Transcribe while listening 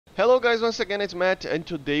Hello guys, once again it's Matt, and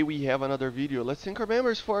today we have another video. Let's thank our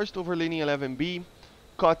members first over Leaning 11B,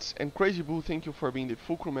 Cots and Crazy Boo. Thank you for being the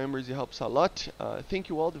full crew members, it helps a lot. Thank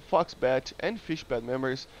you all the Foxbat and Fishbat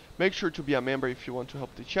members. Make sure to be a member if you want to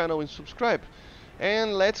help the channel and subscribe.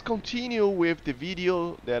 And let's continue with the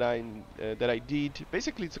video that I did.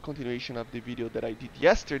 Basically it's a continuation of the video that I did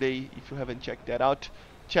yesterday. If you haven't checked that out,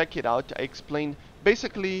 check it out. I explained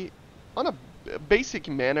basically on a basic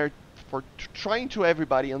manner for trying to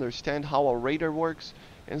everybody understand how a radar works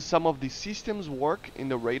and some of the systems work in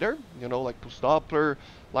the radar, you know, like pulse Doppler,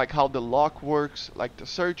 like how the lock works, like the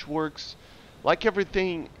search works, like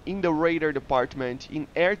everything in the radar department in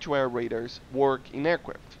air-to-air radars work in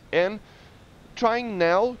aircraft. And trying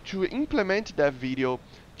now to implement that video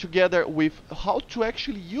together with how to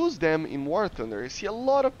actually use them in War Thunder. I see a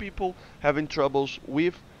lot of people having troubles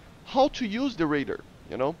with how to use the radar,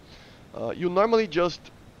 you know. You normally just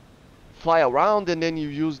fly around and then you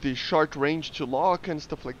use the short range to lock and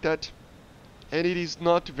stuff like that, and it's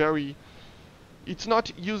not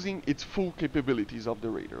using its full capabilities of the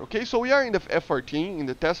radar. Okay, so we are in the F-14 in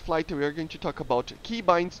the test flight. We are going to talk about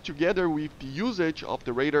keybinds together with the usage of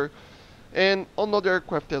the radar and on other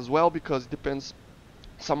aircraft as well, because it depends.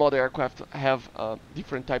 Some other aircraft have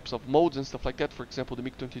different types of modes and stuff like that. For example, the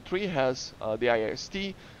MiG-23 has the IST,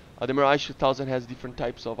 the Mirage 2000 has different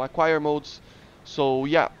types of acquire modes. So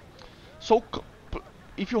yeah, so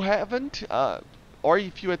if you haven't, or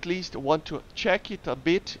if you at least want to check it a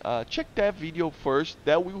bit, check that video first.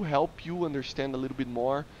 That will help you understand a little bit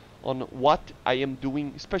more on what I am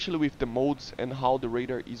doing, especially with the modes and how the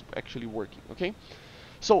radar is actually working, okay?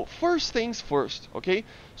 So first things first, okay?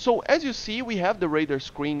 So as you see, we have the radar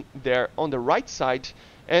screen there on the right side,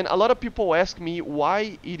 and a lot of people ask me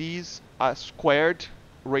why it is a squared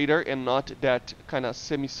radar and not that kind of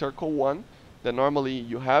semicircle one that normally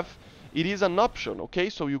you have. It is an option, okay?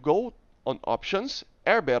 So you go on options,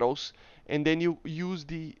 air battles, and then you use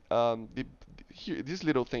here, this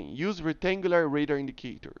little thing, use rectangular radar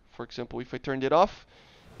indicator. For example, if I turned it off,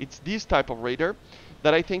 it's this type of radar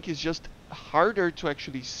that I think is just harder to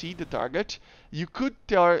actually see the target. You could,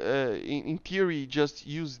 in theory, just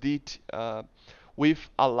use it with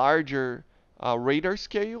a larger radar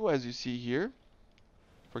scale, as you see here.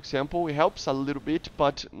 For example, it helps a little bit,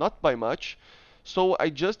 but not by much. So I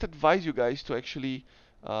just advise you guys to actually,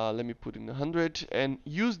 let me put in 100, and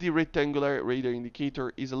use the rectangular radar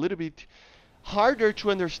indicator. Is a little bit harder to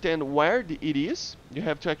understand where it is. You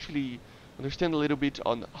have to actually understand a little bit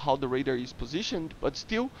on how the radar is positioned, but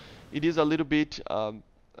still it is a little bit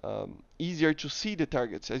easier to see the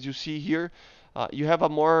targets. As you see here, you have a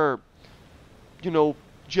more, you know,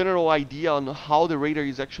 general idea on how the radar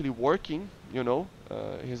is actually working. You know,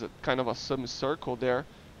 here's a kind of a semicircle there.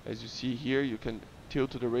 As you see here, you can tilt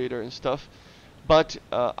to the radar and stuff. But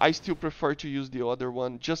I still prefer to use the other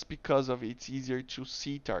one just because of it's easier to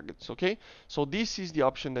see targets, okay? So this is the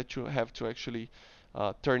option that you have to actually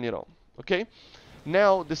turn it on, okay?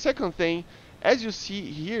 Now, the second thing, as you see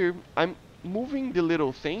here, I'm moving the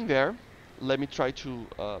little thing there. Let me try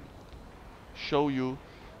to show you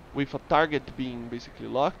with a target being basically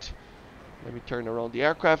locked. Let me turn around the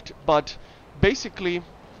aircraft. But basically,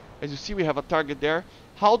 as you see, we have a target there.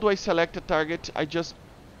 How do I select a target? I just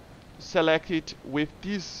select it with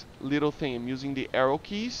this little thing. I'm using the arrow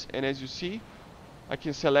keys, and as you see, I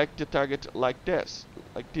can select the target like this,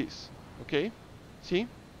 okay? See?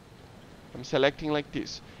 I'm selecting like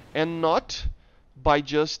this, and not by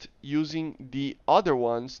just using the other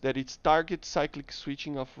ones that it's target cyclic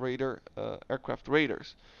switching of radar, aircraft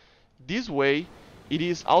radars. This way, it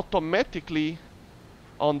is automatically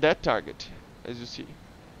on that target, as you see,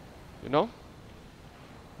 you know?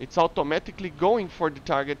 It's automatically going for the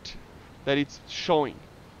target that it's showing.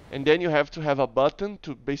 And then you have to have a button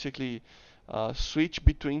to basically switch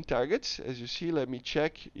between targets. As you see, let me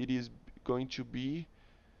check. It is going to be,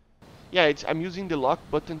 yeah, I'm using the lock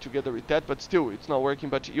button together with that, but still it's not working.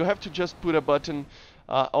 But you have to just put a button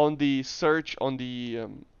on the search, on the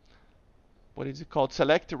what is it called,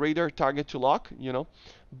 select radar target to lock, you know.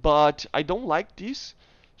 But I don't like this,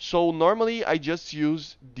 so normally I just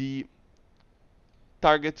use the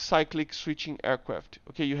target cyclic switching aircraft.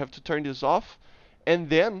 Okay, you have to turn this off, and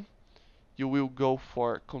then you will go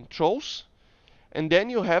for controls, and then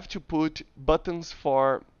you have to put buttons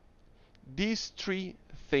for these three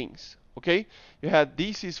things. Okay, you have,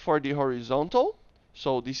 this is for the horizontal,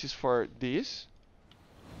 so this is for this.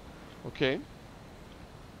 Okay,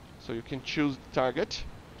 so you can choose the target.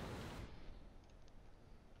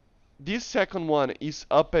 This second one is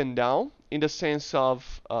up and down in the sense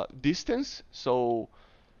of distance, so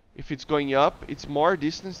If it's going up, it's more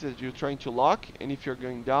distance that you're trying to lock, and if you're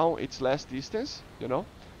going down, it's less distance, you know.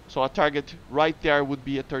 So a target right there would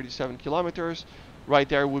be at 37 kilometers, right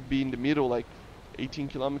there would be in the middle, like 18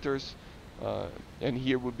 kilometers, and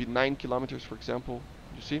here would be 9 kilometers, for example,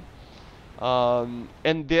 you see.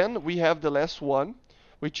 And then we have the last one,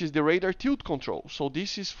 which is the radar tilt control. So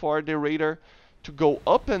this is for the radar to go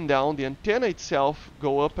up and down, the antenna itself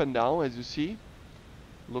go up and down, as you see.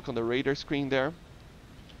 Look on the radar screen there.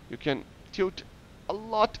 You can tilt a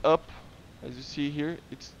lot up, as you see here.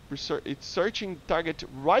 It's searching target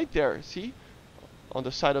right there, see? On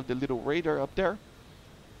the side of the little radar up there.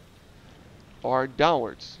 Or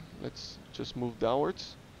downwards. Let's just move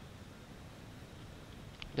downwards.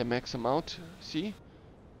 The max amount, see?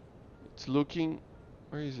 It's looking,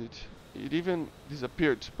 where is it? It even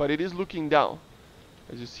disappeared, but it is looking down,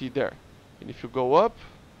 as you see there. And if you go up,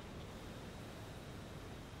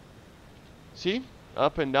 see?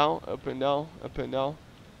 Up and down, up and down, up and down.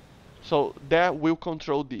 So that will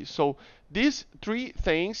control this. So these three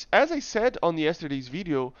things, as I said on yesterday's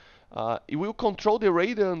video, it will control the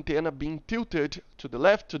radar antenna being tilted to the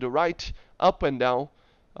left, to the right, up and down,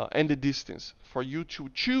 and the distance for you to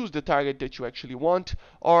choose the target that you actually want,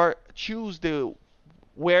 or choose the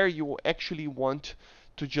where you actually want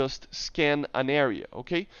to just scan an area.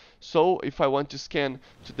 Okay, so if I want to scan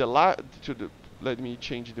to the let me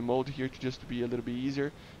change the mode here just to be a little bit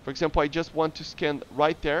easier. For example, I just want to scan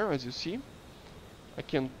right there, as you see. I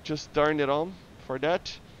can just turn it on for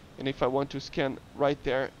that, and if I want to scan right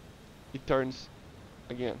there, it turns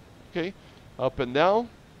again. Okay, up and down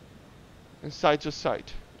and side to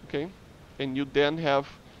side. Okay, and you then have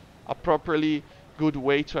a properly good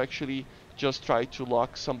way to actually just try to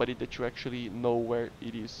lock somebody that you actually know where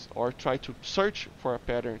it is, or try to search for a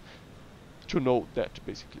pattern to know that,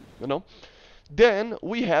 basically, you know. Then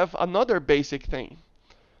we have another basic thing.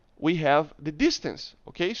 We have the distance.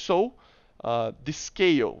 Okay, so the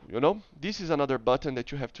scale, you know, this is another button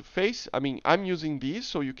that you have to face. I mean, I'm using these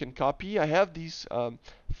so you can copy. I have these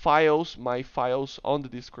files, my files, on the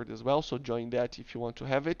Discord as well, so join that if you want to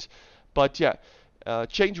have it. But yeah,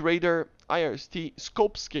 change radar IRST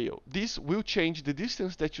scope scale. This will change the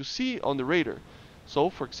distance that you see on the radar. So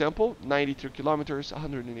for example, 93 kilometers,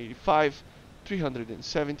 185,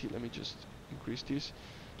 370. Let me just increase this.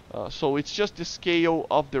 So it's just the scale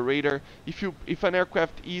of the radar. If an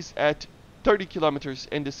aircraft is at 30 kilometers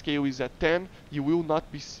and the scale is at 10, you will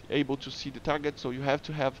not be able to see the target, so you have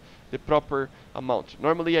to have the proper amount.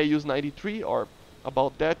 Normally I use 93 or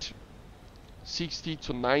about that. 60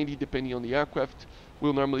 to 90 depending on the aircraft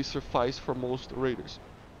will normally suffice for most radars.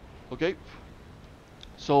 Okay,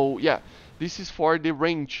 so yeah, this is for the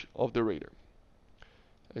range of the radar.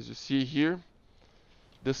 As you see here,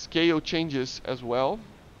 the scale changes as well.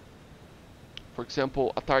 For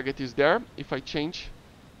example, a target is there. If I change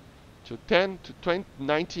to 10 to 20,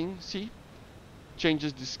 19, see,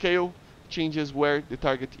 changes the scale, changes where the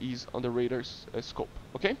target is on the radar's scope.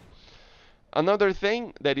 Okay. Another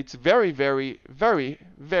thing that it's very, very, very,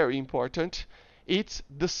 very important, it's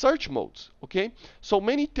the search modes. Okay, so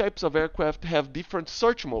many types of aircraft have different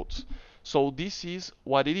search modes. So this is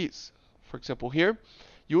what it is. For example, here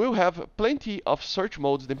you will have plenty of search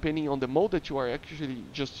modes depending on the mode that you are actually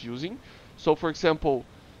just using. So for example,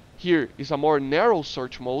 here is a more narrow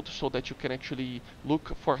search mode so that you can actually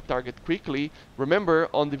look for a target quickly. Remember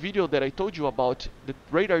on the video that I told you about, the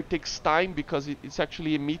radar takes time because it's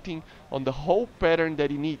actually emitting on the whole pattern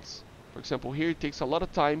that it needs. For example, here it takes a lot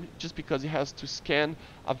of time just because it has to scan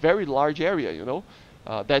a very large area, you know.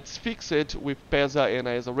 That's fixed with PESA and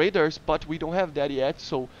ESA radars, but we don't have that yet,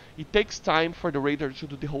 so it takes time for the radar to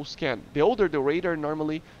do the whole scan. The older the radar,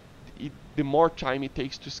 normally, the more time it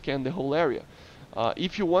takes to scan the whole area.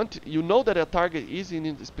 If you want, you know that a target is in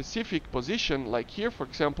a specific position, like here, for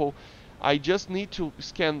example, I just need to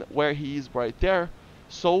scan where he is right there,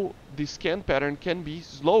 so the scan pattern can be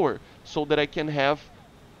slower, so that I can have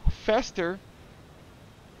faster,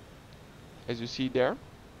 as you see there,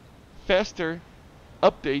 faster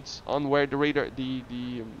updates on where the radar,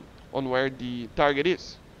 on where the target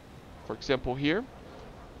is. For example, here,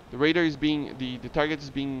 the radar is being, the target is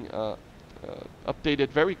being updated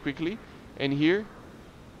very quickly. And here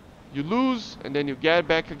you lose and then you get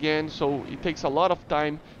back again, so it takes a lot of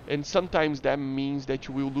time, and sometimes that means that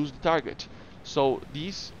you will lose the target. So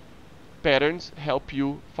these patterns help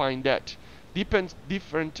you find that.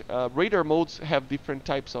 Different radar modes have different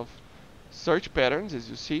types of search patterns, as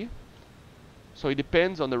you see. So it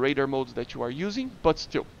depends on the radar modes that you are using, but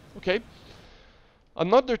still, okay?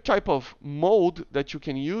 Another type of mode that you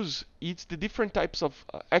can use is the different types of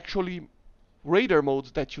actually radar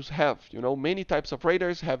modes that you have. You know, many types of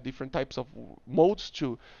radars have different types of modes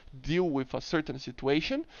to deal with a certain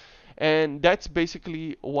situation, and that's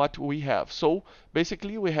basically what we have. So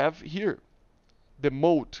basically we have here the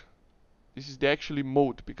mode. This is the actually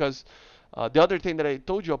mode, because the other thing that I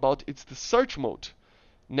told you about, it's the search mode.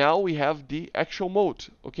 Now we have the actual mode,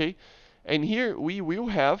 okay? And here we will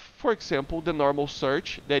have, for example, the normal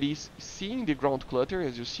search that is seeing the ground clutter.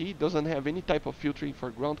 As you see, it doesn't have any type of filtering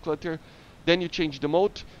for ground clutter. Then you change the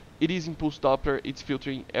mode, it is impulse Doppler, it's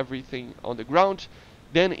filtering everything on the ground.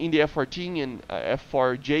 Then in the F14 and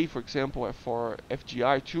F4J, for example,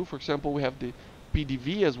 F4FGR2, for example, we have the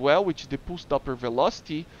PDV as well, which is the pulse Doppler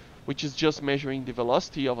velocity, which is just measuring the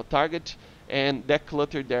velocity of a target. And that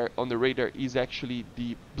clutter there on the radar is actually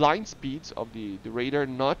the blind speeds of the radar,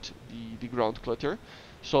 not the ground clutter.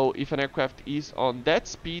 So if an aircraft is on that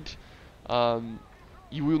speed,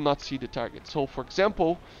 you will not see the target. So for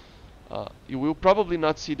example, you will probably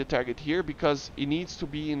not see the target here because it needs to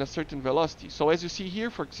be in a certain velocity. So as you see here,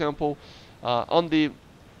 for example, on the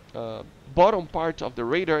bottom part of the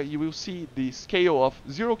radar, you will see the scale of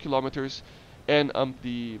 0 kilometers, and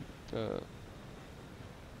the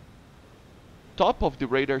top of the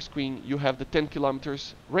radar screen you have the 10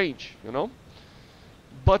 kilometers range, you know.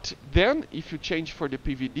 But then if you change for the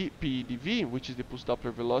PDV, which is the pulse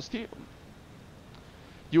Doppler velocity,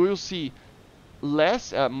 you will see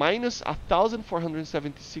less minus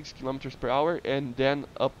 1,476 kilometers per hour, and then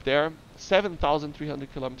up there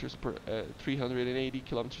 7,300 kilometers per 380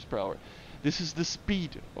 kilometers per hour. This is the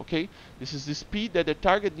speed, okay? This is the speed that the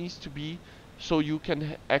target needs to be, so you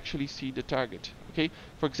can actually see the target, okay?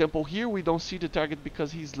 For example, here we don't see the target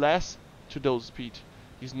because he's less to those speeds.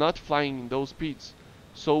 He's not flying in those speeds,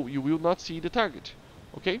 so you will not see the target,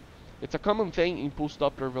 okay? It's a common thing in pulse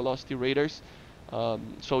Doppler velocity radars.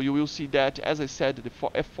 So you will see that, as I said, the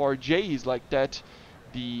F4J is like that,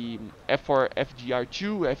 the F4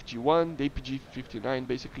 FGR2, FG1, the APG59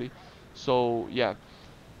 basically. So yeah,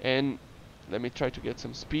 and let me try to get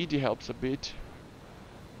some speed, it helps a bit.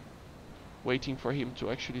 Waiting for him to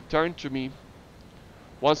actually turn to me.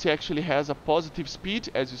 Once he actually has a positive speed,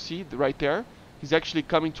 as you see right there, he's actually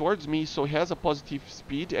coming towards me, so he has a positive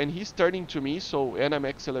speed, and he's turning to me, so, and I'm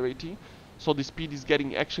accelerating. So the speed is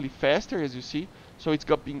getting actually faster, as you see. So it's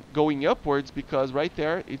going upwards because right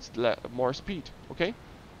there it's more speed, okay?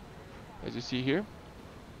 As you see here.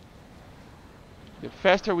 The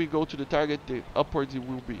faster we go to the target, the upwards it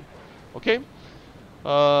will be, okay?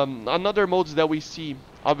 Another modes that we see,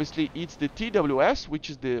 obviously, it's the TWS, which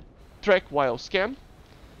is the track while scan.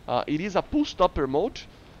 It is a pulse Doppler mode,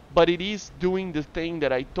 but it is doing the thing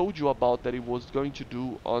that I told you about that it was going to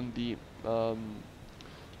do on the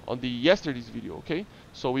yesterday's video, okay?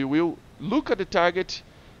 So we will look at the target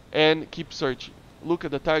and keep searching. Look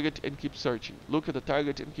at the target and keep searching. Look at the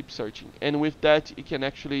target and keep searching. And with that, it can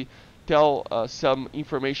actually tell some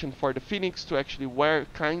information for the Phoenix to actually where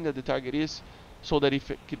kind of the target is, so that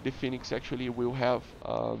if the Phoenix actually will have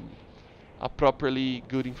a properly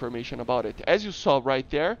good information about it. As you saw right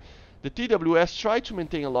there, the TWS tried to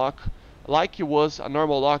maintain a lock like it was a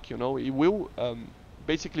normal lock, you know. It will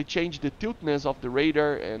basically change the tiltness of the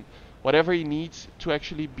radar and whatever it needs to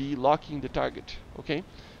actually be locking the target, okay?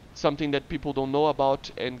 Something that people don't know about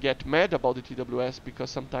and get mad about the TWS because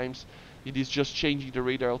sometimes it is just changing the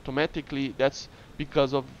radar automatically. That's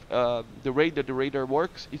because of the way that the radar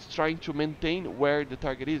works. It's trying to maintain where the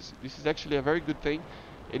target is. This is actually a very good thing,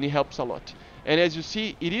 and it helps a lot. And as you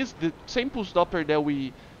see, it is the same pulse Doppler that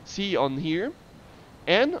we see on here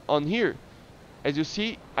and on here. As you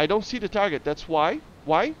see, I don't see the target. That's why.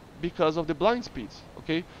 Why? Because of the blind speeds,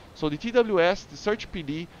 okay? So the TWS, the search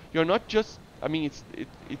PD, you're not just, I mean,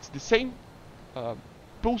 it's the same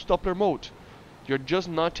pulse Doppler mode. You're just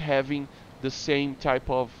not having the same type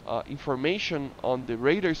of information on the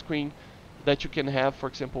radar screen that you can have, for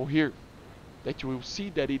example, here, that you will see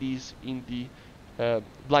that it is in the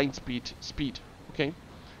blind speed, okay?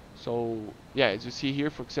 So yeah, as you see here,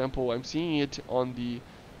 for example, I'm seeing it on the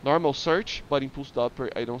normal search, but in pulse Doppler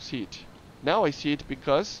I don't see it. Now I see it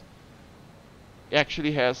because it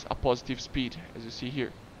actually has a positive speed, as you see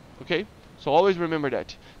here, okay? So always remember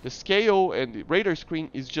that the scale and the radar screen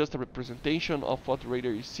is just a representation of what the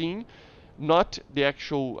radar is seeing, not the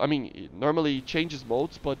actual, I mean, it normally changes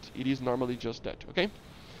modes, but it is normally just that, okay?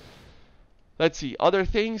 Let's see, other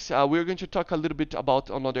things, we're going to talk a little bit about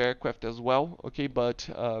another aircraft as well, okay? But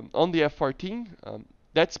on the F14,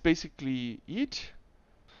 that's basically it.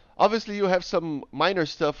 Obviously, you have some minor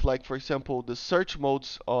stuff like, for example, the search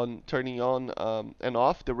modes on turning on and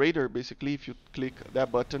off the radar. Basically, if you click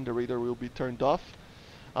that button, the radar will be turned off.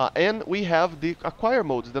 And we have the acquire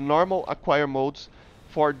modes, the normal acquire modes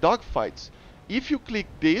for dogfights. If you click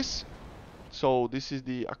this, so this is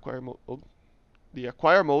the acquire mode. Oh, the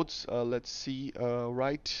acquire modes. Let's see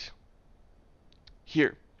right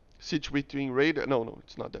here. Switch between radar. No, no,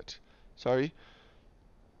 it's not that. Sorry,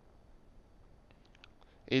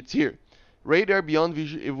 it's here. Radar beyond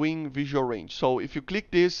wing visual range. So if you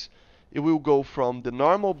click this, it will go from the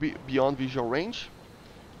normal beyond visual range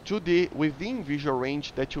to the within visual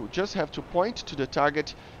range that you just have to point to the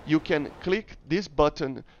target. You can click this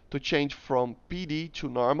button to change from PD to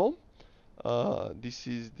normal. This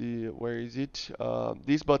is the, where is it?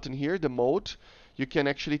 This button here, the mode. You can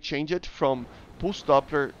actually change it from pulse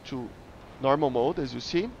Doppler to normal mode. As you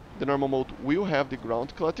see, the normal mode will have the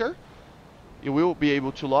ground clutter. It will be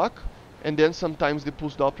able to lock, and then sometimes the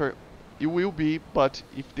pulse Doppler it will be, but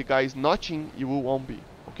if the guy is notching, it won't be.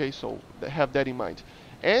 Okay, so have that in mind.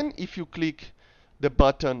 And if you click the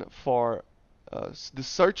button for the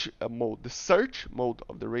search mode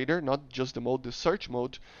of the radar, not just the mode, the search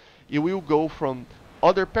mode, it will go from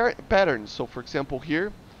other patterns. So for example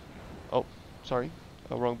here, oh sorry,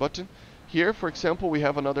 wrong button. Here for example we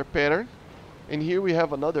have another pattern, and here we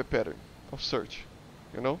have another pattern of search,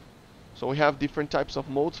 you know. So we have different types of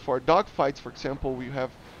modes. For dogfights, for example,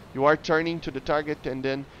 you are turning to the target and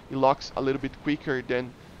then it locks a little bit quicker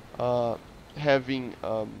than having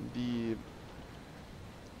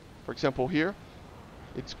for example here,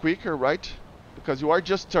 it's quicker, right? Because you are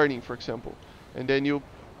just turning, for example, and then you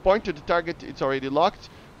point to the target, it's already locked.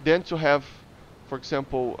 Then to have, for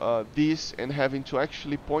example, this and having to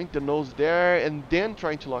actually point the nose there and then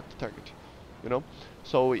trying to lock the target, you know.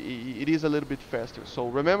 So it is a little bit faster. So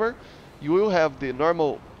remember, you will have the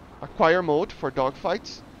normal acquire mode for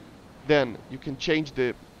dogfights. Then you can change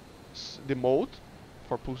the mode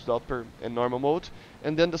for pulse Doppler and normal mode,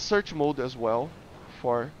 and then the search mode as well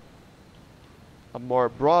for a more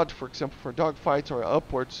broad, for example, for dogfights, or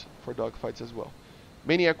upwards for dogfights as well.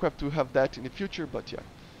 Many aircraft will have that in the future, but yeah.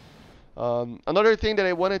 Another thing that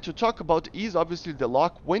I wanted to talk about is obviously the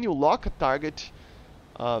lock. When you lock a target,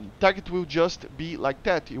 target will just be like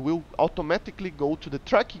that. It will automatically go to the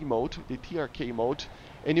tracking mode, the TRK mode,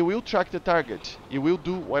 and it will track the target. It will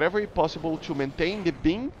do whatever is possible to maintain the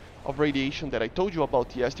beam of radiation that I told you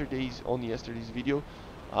about yesterday's video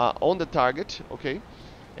on the target, okay?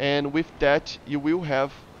 And with that, you will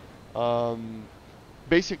have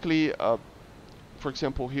basically, for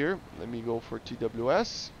example here, let me go for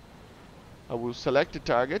TWS. I will select the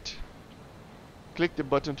target, click the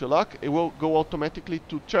button to lock. It will go automatically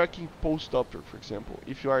to tracking pulse Doppler, for example.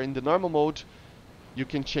 If you are in the normal mode, you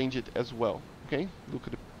can change it as well. Okay, look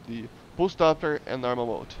at the pulse Doppler and normal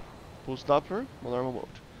mode. Pulse Doppler, normal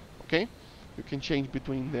mode. Okay, you can change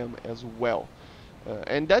between them as well.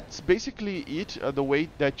 And that's basically it, the way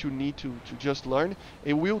that you need to just learn.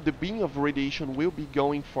 The beam of radiation will be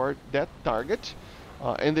going for that target,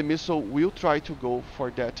 and the missile will try to go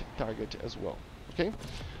for that target as well. Okay,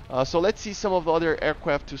 so let's see some of the other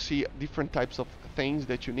aircraft to see different types of things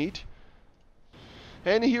that you need.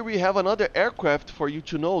 And here we have another aircraft for you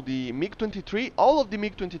to know, the MiG-23. All of the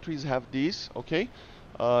MiG-23s have this, okay?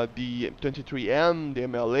 The 23M, the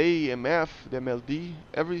MLA, MF, the MLD,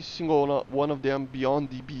 every single one of them beyond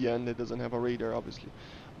the BN that doesn't have a radar, obviously.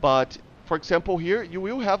 But for example here, you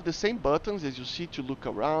will have the same buttons as you see to look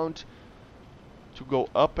around, to go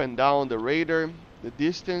up and down the radar, the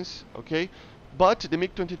distance, okay? But the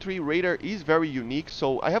MiG-23 radar is very unique,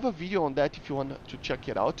 so I have a video on that if you want to check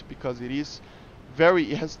it out, because it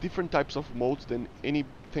has different types of modes than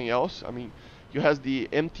anything else. I mean, you have the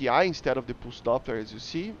MTI instead of the pulse Doppler, as you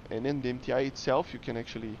see, and then the MTI itself, you can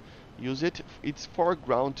actually use it. It's for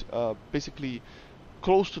ground, basically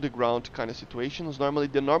close to the ground kind of situations. Normally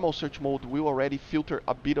the normal search mode will already filter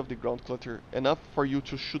a bit of the ground clutter, enough for you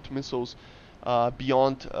to shoot missiles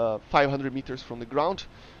beyond 500 meters from the ground.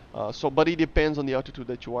 But it depends on the altitude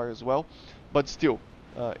that you are as well. But still,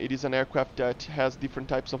 it is an aircraft that has different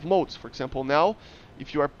types of modes. For example, now,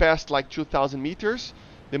 if you are past like 2,000 meters,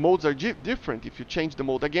 the modes are different. If you change the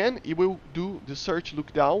mode again, it will do the search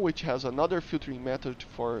look down, which has another filtering method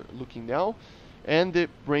for looking down, and the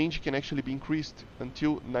range can actually be increased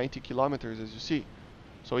until 90 kilometers, as you see.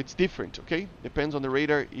 So it's different, okay? Depends on the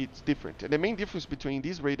radar, it's different. And the main difference between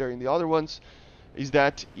this radar and the other ones is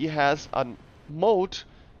that it has a mode,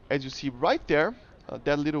 as you see right there,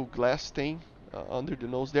 that little glass thing under the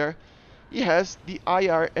nose there. It has the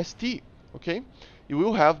IRST, okay? You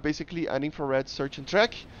will have basically an infrared search and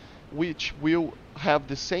track, which will have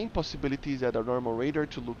the same possibilities as a normal radar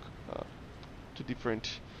to look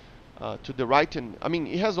to the right. And I mean,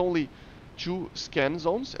 it has only 2 scan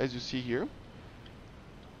zones, as you see here.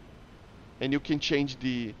 and you can change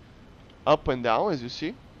the up and down, as you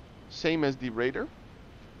see, same as the radar,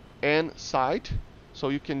 and side, so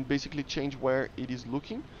you can basically change where it is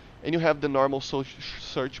looking. And you have the normal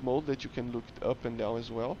search mode that you can look up and down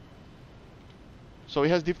as well. So it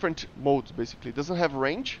has different modes basically. It doesn't have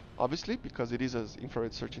range, obviously, because it is an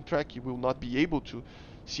infrared searching track. You will not be able to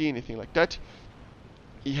see anything like that.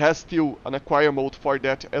 It has still an acquire mode for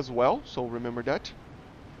that as well, so remember that.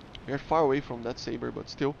 We are far away from that saber, but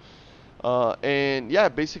still. And yeah,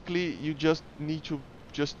 basically you just need to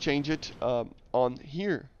just change it on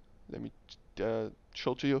here. Let me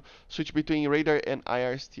show to you. Switch between radar and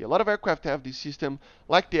IRST. A lot of aircraft have this system,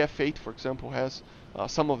 like the F8 for example has.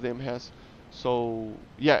 Some of them has. So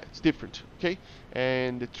yeah, it's different, okay?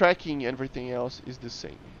 And the tracking, everything else is the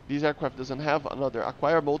same. This aircraft doesn't have another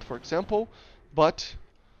acquire mode, for example, but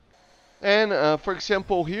for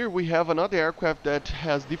example, here we have another aircraft that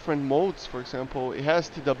has different modes. For example, it has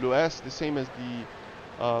TWS, the same as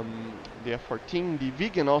the F-14. The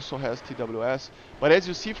Vegan also has TWS. But as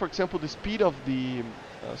you see, for example, the speed of the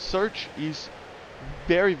search is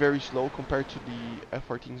very, very slow compared to the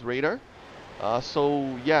F-14's radar.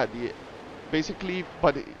 So yeah, basically,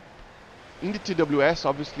 but in the TWS,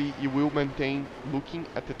 obviously, you will maintain looking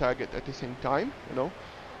at the target at the same time, you know.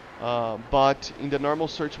 But in the normal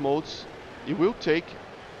search modes, it will take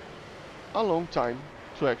a long time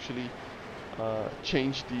to actually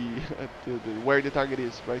change where the target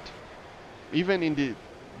is, right? Even in the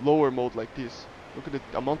lower mode like this, look at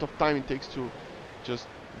the amount of time it takes to just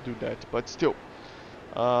do that. But still,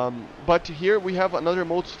 but here we have another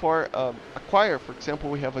modes for acquire. For example,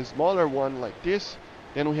 we have a smaller one like this,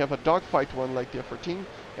 then we have a dogfight one like the F-14,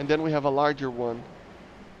 and then we have a larger one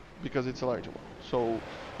because it's a larger one. So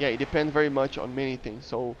yeah, it depends very much on many things.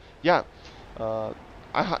 So yeah,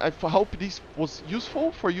 I hope this was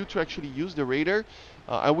useful for you to actually use the radar.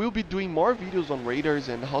 I will be doing more videos on radars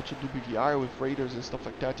and how to do BVR with radars and stuff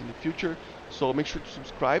like that in the future. So make sure to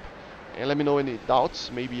subscribe and let me know any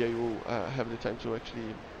doubts. Maybe I will have the time to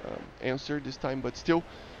actually answer this time, but still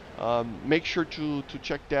make sure to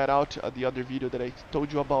check that out, the other video that I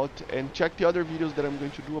told you about, and check the other videos that I'm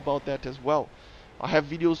going to do about that as well. I have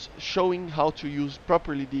videos showing how to use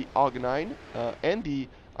properly the AWG-9 and the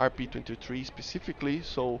RP-23 specifically,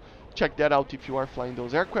 so check that out if you are flying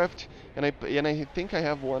those aircraft. And I think I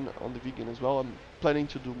have one on the Vegan as well. I'm planning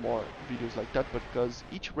to do more videos like that, but because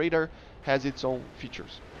each radar has its own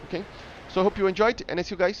features. Okay, so I hope you enjoyed, and I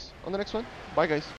see you guys on the next one. Bye guys.